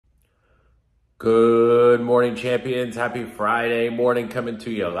Good morning, champions. Happy Friday morning, coming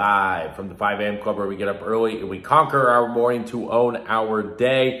to you live from the 5 a.m. club, where we get up early and we conquer our morning to own our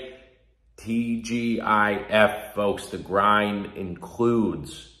day. TGIF, folks. The grind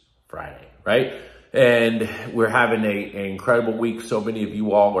includes Friday, right? And we're having an incredible week. So many of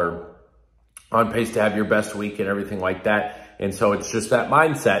you all are on pace to have your best week and everything like that. And so it's just that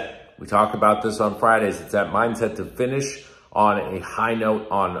mindset. We talk about this on Fridays. It's that mindset to finish on a high note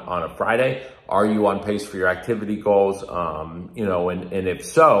on a Friday. Are you on pace for your activity goals? And if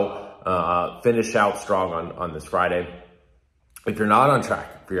so, finish out strong on this Friday. If you're not on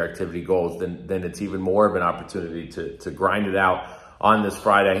track for your activity goals, then it's even more of an opportunity to grind it out on this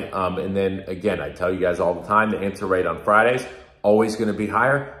Friday. And then again, I tell you guys all the time, the answer rate on Fridays always going to be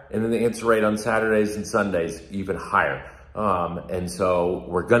higher, and then the answer rate on Saturdays and Sundays even higher. And so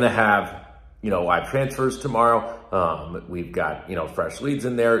we're going to have live transfers tomorrow. We've got, fresh leads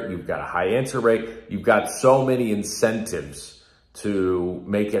in there. You've got a high answer rate. You've got so many incentives to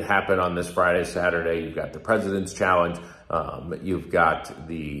make it happen on this Friday, Saturday. You've got the President's Challenge. You've got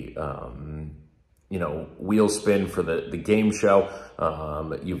the, wheel spin for the game show.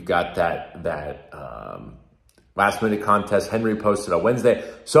 You've got that last minute contest Henry posted on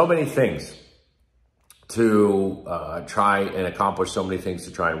Wednesday. So many things to try and accomplish, so many things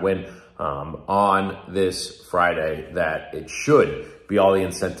to try and win on this Friday, that it should be all the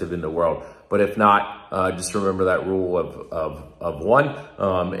incentive in the world. But if not, just remember that rule of one,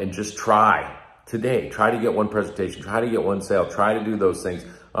 and just try today. Try to get one presentation, try to get one sale, try to do those things,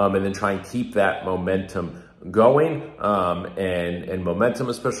 and then try and keep that momentum going. And momentum,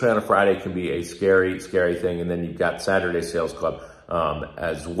 especially on a Friday, can be a scary, scary thing. And then you've got Saturday Sales Club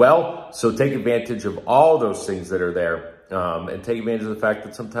as well. So take advantage of all those things that are there. And take advantage of the fact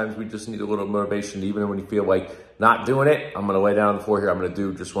that sometimes we just need a little motivation. Even when you feel like not doing it, I'm going to lay down on the floor here. I'm going to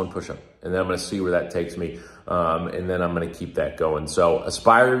do just one push-up, and then I'm going to see where that takes me. And then I'm going to keep that going. So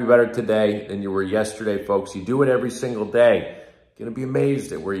aspire to be better today than you were yesterday, folks. You do it every single day. You're going to be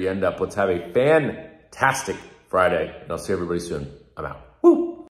amazed at where you end up. Let's have a fantastic Friday, and I'll see everybody soon. I'm out.